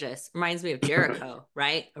gorgeous. Reminds me of Jericho,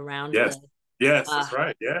 right? Around Yes, the yes, that's ah,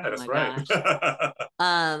 right. Yeah, oh that's my right. gosh.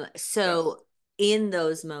 Yeah, So in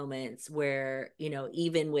those moments where,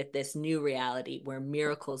 even with this new reality where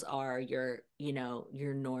miracles are your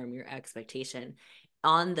norm, your expectation,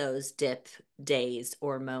 on those dip days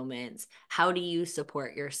or moments, how do you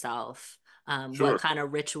support yourself? What sure. kind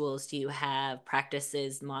of rituals do you have,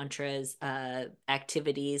 practices, mantras,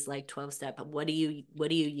 activities like 12 step? What do you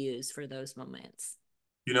use for those moments?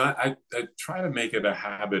 I try to make it a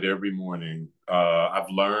habit every morning. I've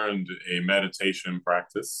learned a meditation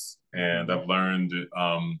practice, and Mhm. I've learned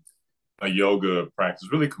a yoga practice,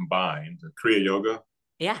 really combined, Kriya yoga.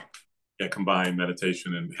 Yeah. Yeah, combine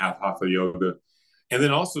meditation and hatha yoga. And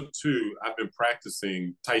then also too, I've been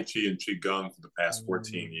practicing Tai Chi and Qigong for the past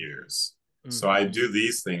 14 Mm. years. So I Mm-hmm. do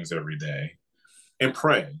these things every day and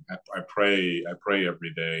pray. I pray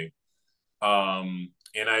every day.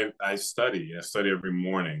 And I study. I study every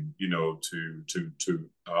morning, you know, to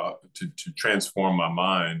transform my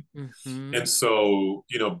mind. Mm-hmm. And so,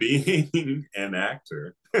 you know, being an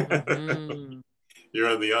actor, Mm-hmm. you're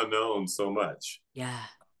in the unknown so much. Yeah.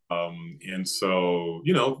 And so,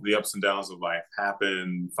 you know, the ups and downs of life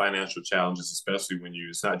happen, financial challenges, especially when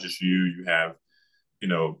it's not just you have, you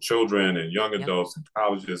know, children and young Yep. adults and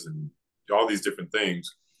colleges and all these different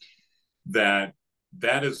things that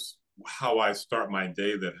that is how I start my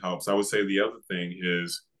day that helps. I would say the other thing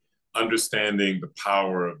is understanding the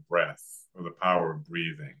power of breath or the power of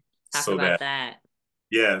breathing. Talk So about that that.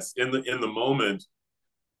 yes, in the moment,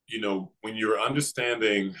 you know, when you're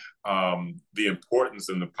understanding the importance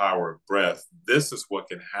and the power of breath, this is what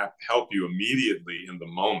can help you immediately in the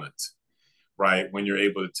moment, right? When you're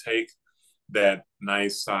able to take that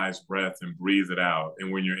nice sized breath and breathe it out.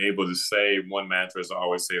 And when you're able to say one mantra, as I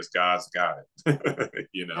always say, is God's got it.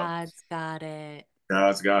 You know, God's got it.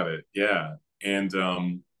 God's got it. Yeah. And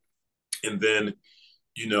then,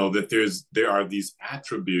 you know, that there are these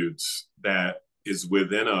attributes that is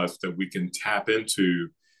within us that we can tap into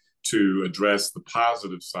to address the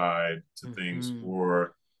positive side to things, Mm-hmm.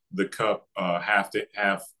 or the cup half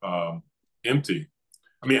empty.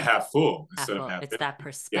 I mean, Yeah. half full Half instead of full. half It's that empty. Yeah,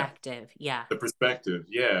 perspective. Yeah. the perspective.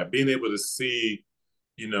 Yeah, being able to see,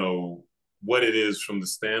 you know, what it is from the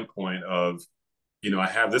standpoint of, you know, I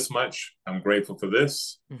have this much. I'm grateful for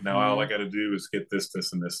this. Now all I Mm-hmm. got to do is get this,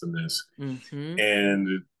 this, and this, and this. Mm-hmm.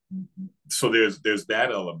 And so there's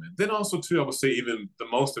that element. Then also too, I would say even the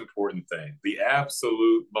most important thing, the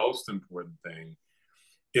absolute most important thing,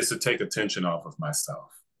 is to take attention off of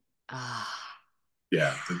myself. Ah.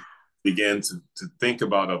 Yeah, to begin to think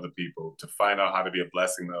about other people, to find out how to be a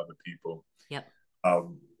blessing to other people. Yep.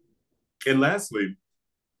 Um, and lastly,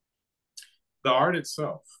 the art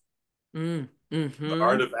itself, Mm. the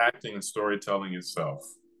art Mm-hmm. of acting and storytelling itself.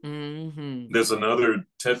 Mm-hmm. There's another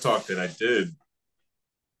TED talk that I did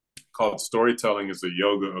called "Storytelling is the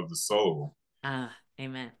Yoga of the Soul," Ah,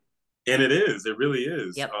 amen. and it really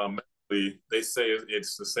is. Yep. They say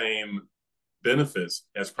it's the same benefits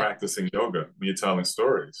as Yep. practicing yoga when you're telling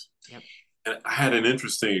stories. Yep. And I had an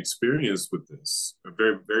interesting experience with this, a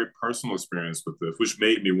very, very personal experience with this, which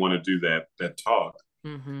made me want to do that talk.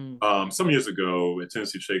 Mm-hmm. Some years ago at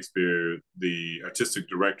Tennessee Shakespeare, the artistic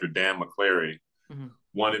director, Dan McClary, Mm-hmm.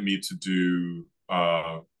 wanted me to do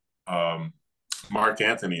um, Mark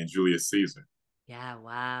Antony and Julius Caesar. Yeah.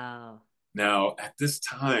 Wow. Now, at this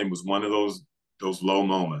time was one of those low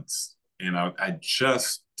moments, and I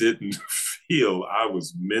just didn't feel I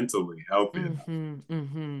was mentally healthy enough Mm-hmm.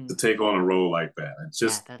 Mm-hmm. to take on a role like that. I Yeah,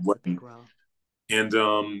 just that's a big wasn't. role. And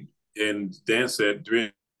and Dan said,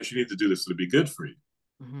 "Darius, you need to do this. It'll be good for you."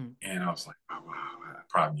 Mm-hmm. And I was like, "Oh wow, I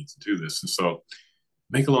probably need to do this." And so,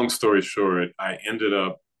 make a long story short, I ended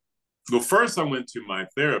up. Well, first I went to my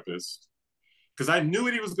therapist because I knew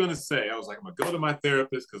what he was going to say. I was like, I'm going to go to my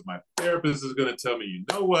therapist because my therapist is going to tell me, you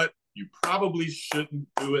know what? You probably shouldn't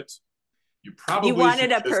do it. You You probably should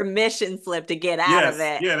wanted a just, permission slip to get out of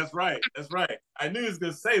yes, it. yeah, that's right. That's right. I knew he was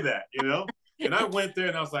going to say that, you know? And I went there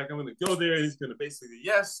and I was like, I'm going to go there. And he's going to basically,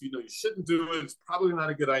 yes, you know, you shouldn't do it. It's probably not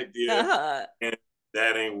a good idea. Uh-huh. And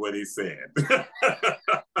that ain't what he said.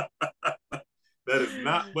 That is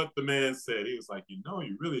not what the man said. He was like, you know,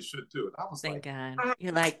 you really should do it. I was Thank like, God.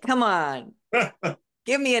 You're like, come on,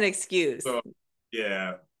 give me an excuse. so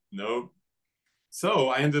yeah, nope. So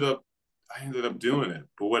I ended up doing it.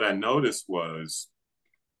 But what I noticed was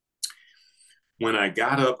when I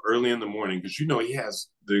got up early in the morning, because you know he has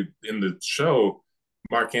the in the show,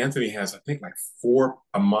 Mark Anthony has I think like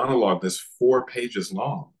a monologue that's 4 pages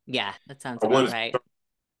long. Yeah, that sounds I about wanted right.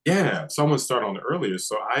 yeah, someone start on it earlier.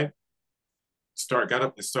 So I got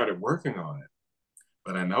up and started working on it.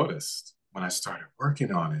 But I noticed when I started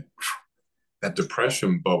working on it, that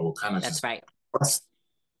depression bubble kind of That's just right. burst,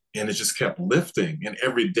 and it just kept lifting. And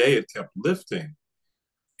every day it kept lifting.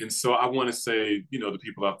 And so I want to say, you know, the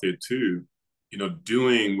people out there too, you know,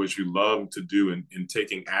 doing what you love to do and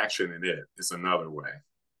taking action in it is another way.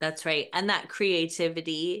 That's right. And that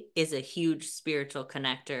creativity is a huge spiritual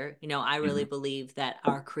connector. You know, I really Mm-hmm. believe that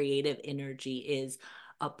our creative energy is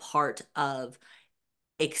a part of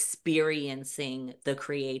experiencing the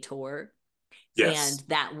creator, and Yes.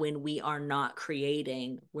 that when we are not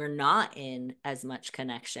creating, we're not in as much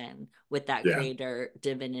connection with that Yeah. creator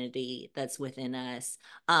divinity that's within us.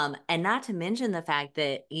 And not to mention the fact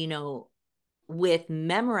that, you know, with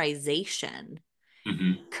memorization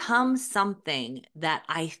Hmm. comes something that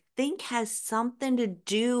I think has something to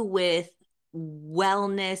do with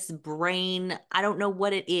wellness, brain. I don't know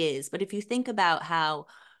what it is, but if you think about how,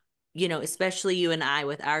 especially you and I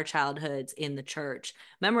with our childhoods in the church,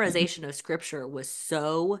 Hmm. memorization of scripture was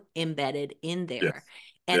so embedded in there. Yes.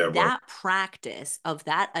 Yeah, And well, that practice of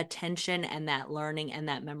that attention and that learning and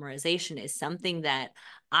that memorization is something that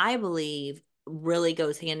I believe really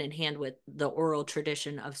goes hand in hand with the oral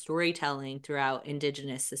tradition of storytelling throughout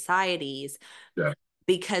indigenous societies yeah,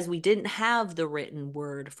 because we didn't have the written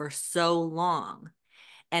word for so long.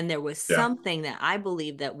 And there was yeah. something that I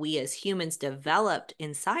believe that we as humans developed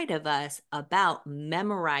inside of us about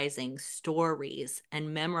memorizing stories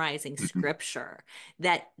and memorizing Hmm. scripture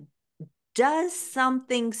that does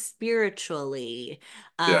something spiritually,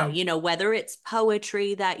 Yeah, whether it's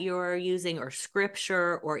poetry that you're using or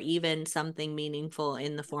scripture or even something meaningful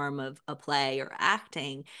in the form of a play or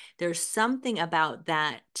acting. There's something about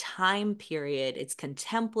that time period. It's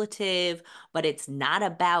contemplative, but it's not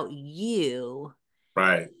about you,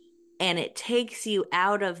 right. and it takes you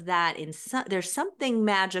out of that. There's something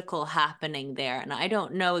magical happening there, and I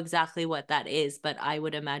don't know exactly what that is, but I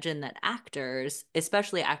would imagine that actors,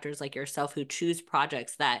 especially actors like yourself who choose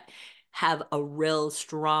projects that have a real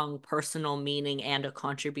strong personal meaning and a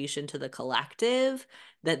contribution to the collective,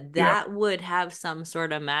 that Yeah, that would have some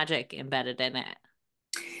sort of magic embedded in it.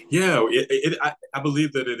 yeah. I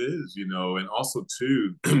believe that it is, and also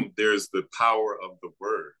too, there's the power of the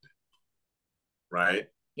word, right?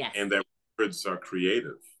 Yes. And that words are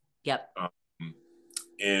creative. Yep. Um,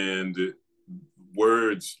 and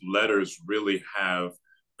words, letters really have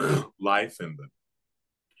life in them,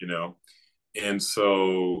 you know? And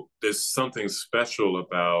so there's something special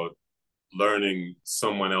about learning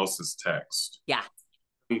someone else's text, Yeah.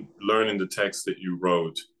 learning the text that you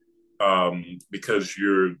wrote, because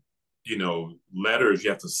letters, you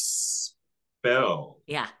have to spell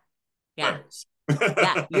Yeah. Yeah. letters.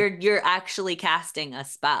 Yeah. You're actually casting a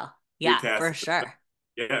spell. You're Yeah, for casting, sure.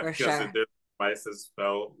 yeah, For because sure. there's devices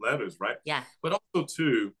spell letters, right? Yeah. But also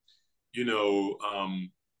too, you know,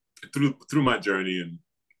 um, through my journey and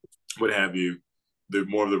what have you, the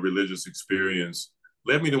more of the religious experience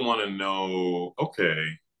led me to want to know, okay,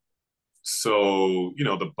 so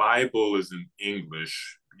the Bible is in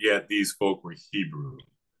English, yet these folk were Hebrew.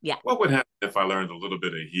 Yeah. What would happen if I learned a little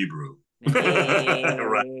bit of Hebrew?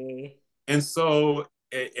 Right. Hey. And so,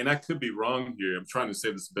 and I could be wrong here. I'm trying to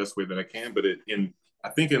say this the best way that I can, but I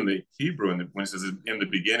think in the Hebrew, when it says in the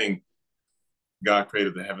beginning, God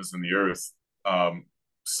created the heavens and the earth.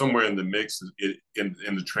 Somewhere in the mix, in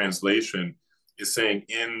the translation, is saying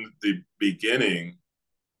in the beginning,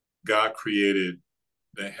 God created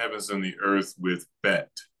the heavens and the earth with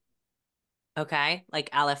bet, Okay. Like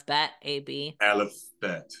Aleph Bet, A B. aleph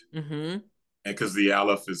bet, Mm-hmm. and because the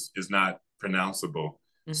aleph is not pronounceable,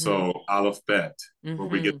 Mm-hmm. so aleph bet, where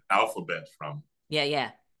we get Mm-hmm. the alphabet from, Yeah,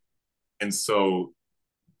 yeah. and so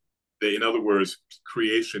in other words,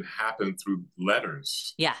 creation happened through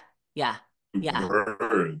letters, Yeah. Yeah. Yeah.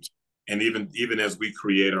 words, and even as we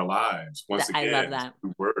create our lives, once I love again, that.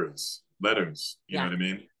 through words, letters. You know Yeah. what I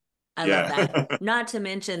mean? I love that. Yeah. Not to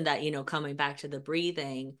mention that, coming back to the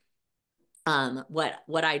breathing,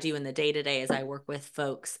 what I do in the day to day is I work with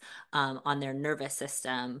folks on their nervous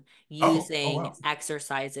system Oh, oh using wow.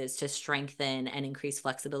 exercises to strengthen and increase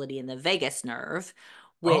flexibility in the vagus nerve,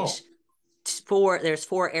 which Oh, there's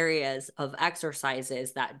four areas of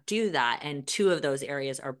exercises that do that, and two of those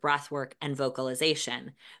areas are breath work and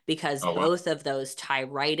vocalization, because oh wow. both of those tie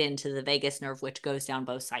right into the vagus nerve, which goes down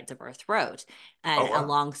both sides of our throat and Oh wow.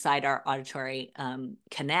 alongside our auditory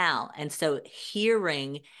canal. And so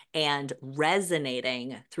hearing and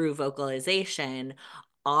resonating through vocalization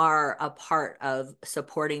are a part of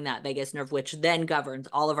supporting that vagus nerve, which then governs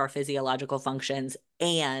all of our physiological functions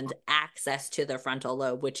and access to the frontal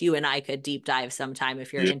lobe, which you and I could deep dive sometime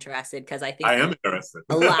if you're Yeah, interested, because I think I there's am interested.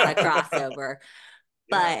 a lot of crossover.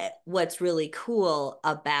 Yeah. But what's really cool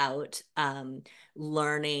about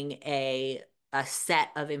learning a set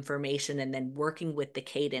of information and then working with the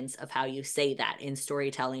cadence of how you say that in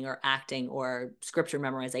storytelling or acting or scripture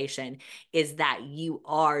memorization is that you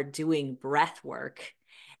are doing breath work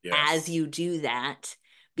as Yes. you do that,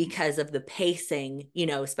 because of the pacing,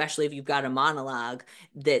 especially if you've got a monologue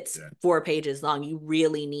that's Yeah. 4 pages long, you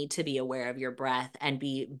really need to be aware of your breath and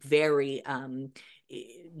be very,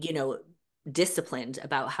 disciplined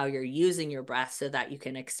about how you're using your breath so that you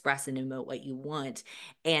can express and emote what you want.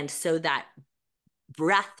 And so that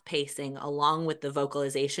breath pacing along with the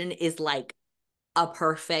vocalization is like a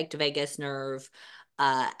perfect vagus nerve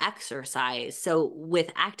exercise. So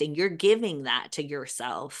with acting, you're giving that to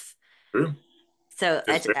yourself. True. So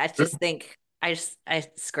It's very I true. just think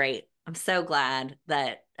it's great. I'm so glad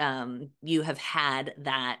that you have had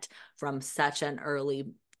that from such an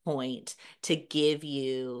early point to give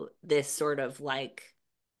you this sort of like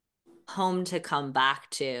home to come back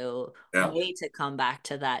to, Yeah. way to come back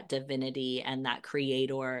to that divinity and that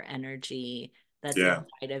creator energy that's Yeah.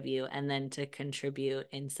 inside of you, and then to contribute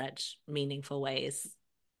in such meaningful ways.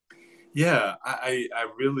 Yeah.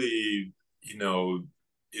 I really, you know,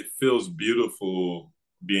 it feels beautiful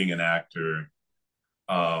being an actor.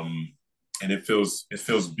 Um, and it feels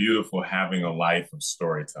beautiful having a life of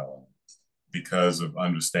storytelling because of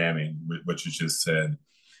understanding what you just said.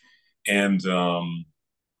 And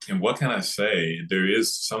what can I say? There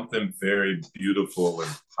is something very beautiful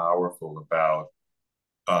and powerful about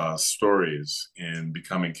stories and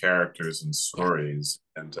becoming characters in Yeah. stories,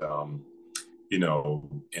 and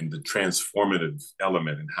and the transformative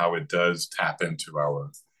element and how it does tap into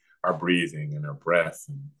our breathing and our breath,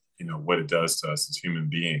 and what it does to us as human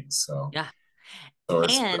beings. So, Yeah. so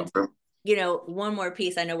it's And one more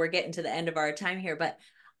piece. I know we're getting to the end of our time here, but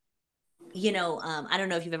I don't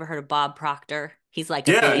know if you've ever heard of Bob Proctor. He's like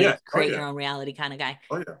a yeah, yeah, big oh create yeah, your own reality kind of guy.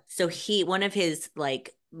 oh yeah. So one of his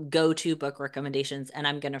like go-to book recommendations, and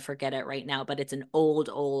I'm gonna forget it right now, but it's an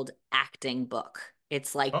old acting book.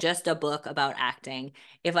 It's like Oh, just a book about acting.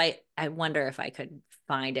 If I wonder if I could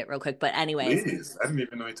find it real quick, but anyways, please! I didn't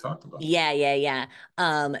even know he talked about that.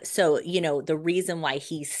 yeah. So, the reason why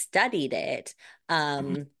he studied it,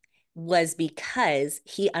 Mhm. was because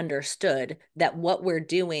he understood that what we're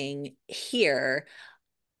doing here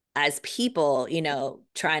as people,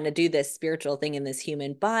 trying to do this spiritual thing in this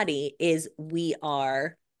human body is we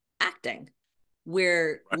are acting.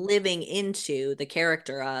 We're Right. living into the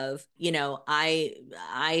character of,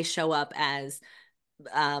 I show up as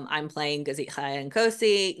I'm playing Gazika and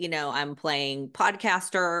Kosi, I'm playing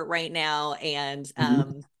podcaster right now. And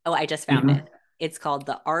Mhm. oh, I just found it. Mhm. It's called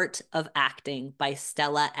The Art of Acting by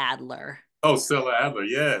Stella Adler. Oh, Stella Adler.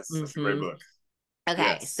 Yes, that's a great Hmm. book. Okay,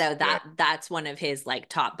 Yes. so Yeah. that's one of his like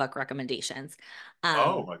top book recommendations.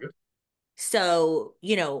 Oh Um, my goodness. so,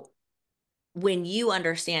 when you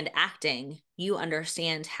understand acting, you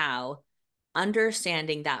understand how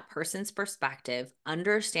understanding that person's perspective,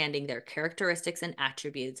 understanding their characteristics and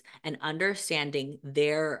attributes, and understanding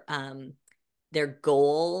their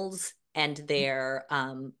goals and their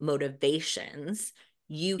motivations,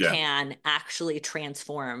 you Yeah. can actually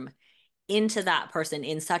transform into that person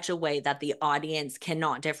in such a way that the audience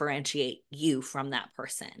cannot differentiate you from that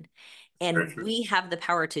person. Very And true. we have the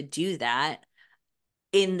power to do that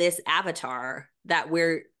in this avatar that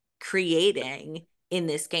we're creating in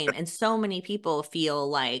this game. And so many people feel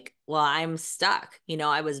like, well, I'm stuck.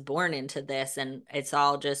 I was born into this and it's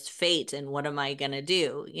all just fate. And what am I going to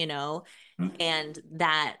do? Mhm. And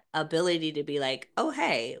that ability to be like, oh,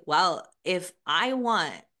 hey, well, if I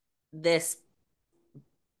want this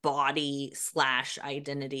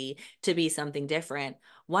body/identity to be something different,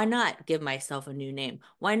 why not give myself a new name?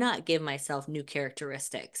 Why not give myself new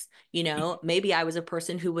characteristics? Maybe I was a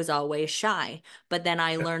person who was always shy, but then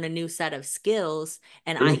I Yeah. learn a new set of skills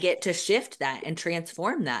and I True. get to shift that and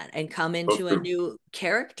transform that and come So into a true. new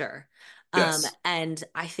character. Yes. And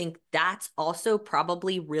I think that's also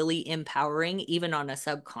probably really empowering, even on a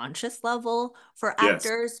subconscious level for Yes.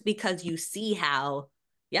 actors, because you see how,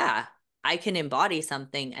 yeah, I can embody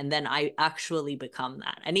something and then I actually become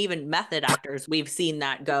that. And even method actors, we've seen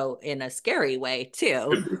that go in a scary way too,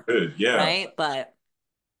 Good. Good. Yeah. right? But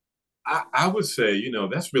I would say,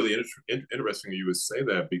 that's really interesting you would say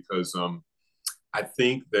that because I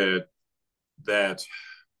think that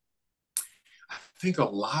I think a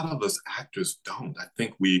lot of us actors don't. I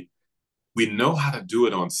think we know how to do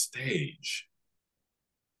it on stage,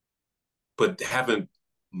 but haven't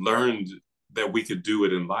learned that we could do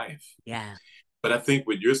it in life. yeah. But I think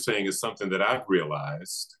what you're saying is something that I've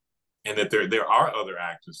realized, and that there are other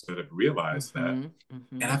actors that have realized that. Mm-hmm.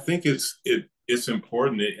 And Mm-hmm. I think it's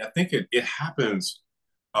important. I think it happens.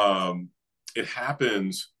 Um, it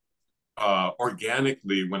happens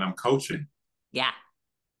organically when I'm coaching. Yeah.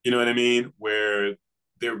 You know what I mean? Where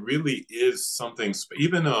there really is something.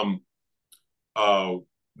 Even uh,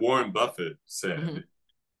 Warren Buffett Mm-hmm. said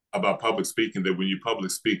about public speaking that when you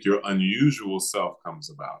public speak, your unusual self comes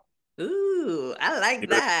about. Ooh, I You like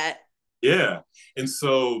know? that. Yeah, and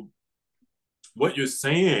so what you're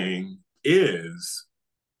saying is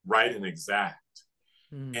right and exact,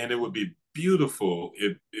 and it would Mm-hmm. be beautiful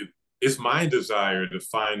if it's my desire to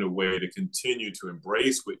find a way to continue to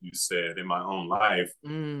embrace what you said in my own life,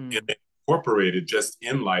 and Mm. incorporated just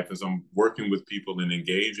in life as I'm working with people and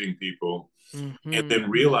engaging people. And Mm-hmm. then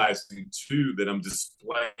realizing too that I'm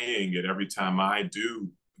displaying it every time I do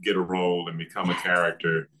get a role and become a Yes,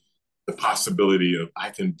 character, the possibility of I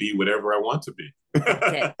can be whatever I want to be.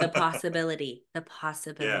 that's it. The possibility, the Yeah,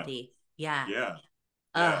 possibility. Yeah. yeah,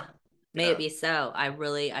 Uh, yeah, may it yeah. be so.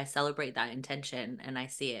 I celebrate that intention and I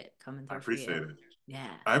see it coming I through for appreciate you. it.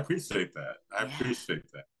 Yeah. I appreciate that. I Yeah. appreciate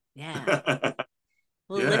Yeah. that.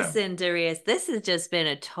 Well, Yeah. listen, Darius, this has just been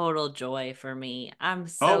a total joy for me. I'm Oh,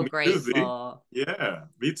 so me too, Z. grateful. Yeah,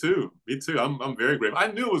 me too. Me too. I'm very grateful. I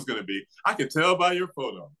knew it was going to be. I could tell by your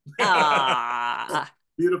photo. Ah,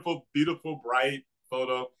 Beautiful, beautiful, bright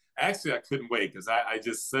photo. Actually, I couldn't wait because I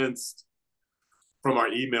just sensed from our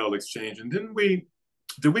email exchange. And did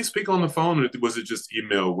we speak on the phone or was it just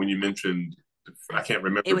email when you mentioned, I can't it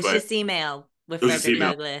remember, was but just email with it was just Frederick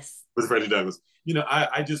email Douglass. with Freddie Douglass.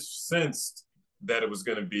 I just sensed that it was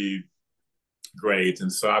going to be great.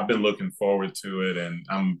 And so I've been looking forward to it. And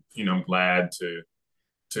I'm glad to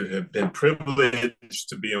have been privileged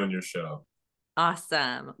to be on your show.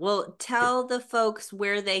 Awesome. Well, tell the folks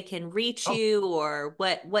where they can reach Oh, you or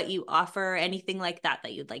what you offer, anything like that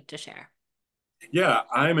that you'd like to share. yeah,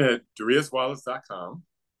 I'm at DariusWallace.com.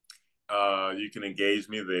 You can engage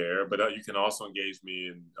me there, but you can also engage me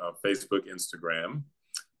in Facebook, Instagram,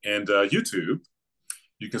 and YouTube.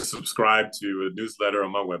 You can subscribe to a newsletter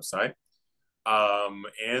on my website.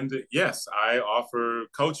 And yes, I offer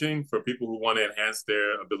coaching for people who want to enhance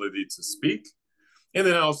their ability to speak. And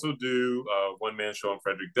then I also do a one-man show on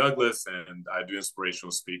Frederick Douglass, and I do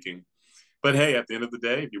inspirational speaking. But hey, at the end of the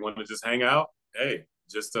day, if you want to just hang out, hey,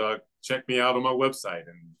 just check me out on my website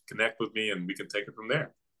and connect with me, and we can take it from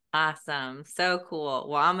there. Awesome. So cool.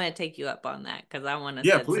 Well, I'm going to take you up on that because I want to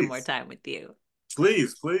Yeah, spend some more please, time with you.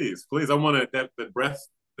 please, please, please. I want to that breath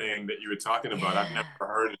thing that you were talking about. I've never Yeah.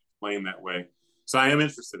 heard it explained that way, so I am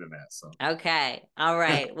interested in that. So Okay. All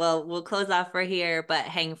right. Well, we'll close off for here, but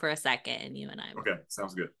hang for a second and you and I will okay,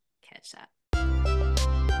 sounds good. catch up.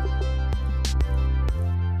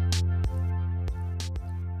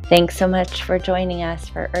 Thanks so much for joining us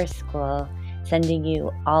for Earth School. Sending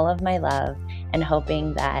you all of my love and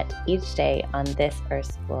hoping that each day on this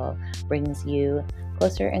Earth School brings you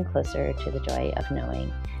closer and closer to the joy of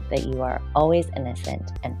knowing that you are always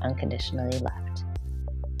innocent and unconditionally loved.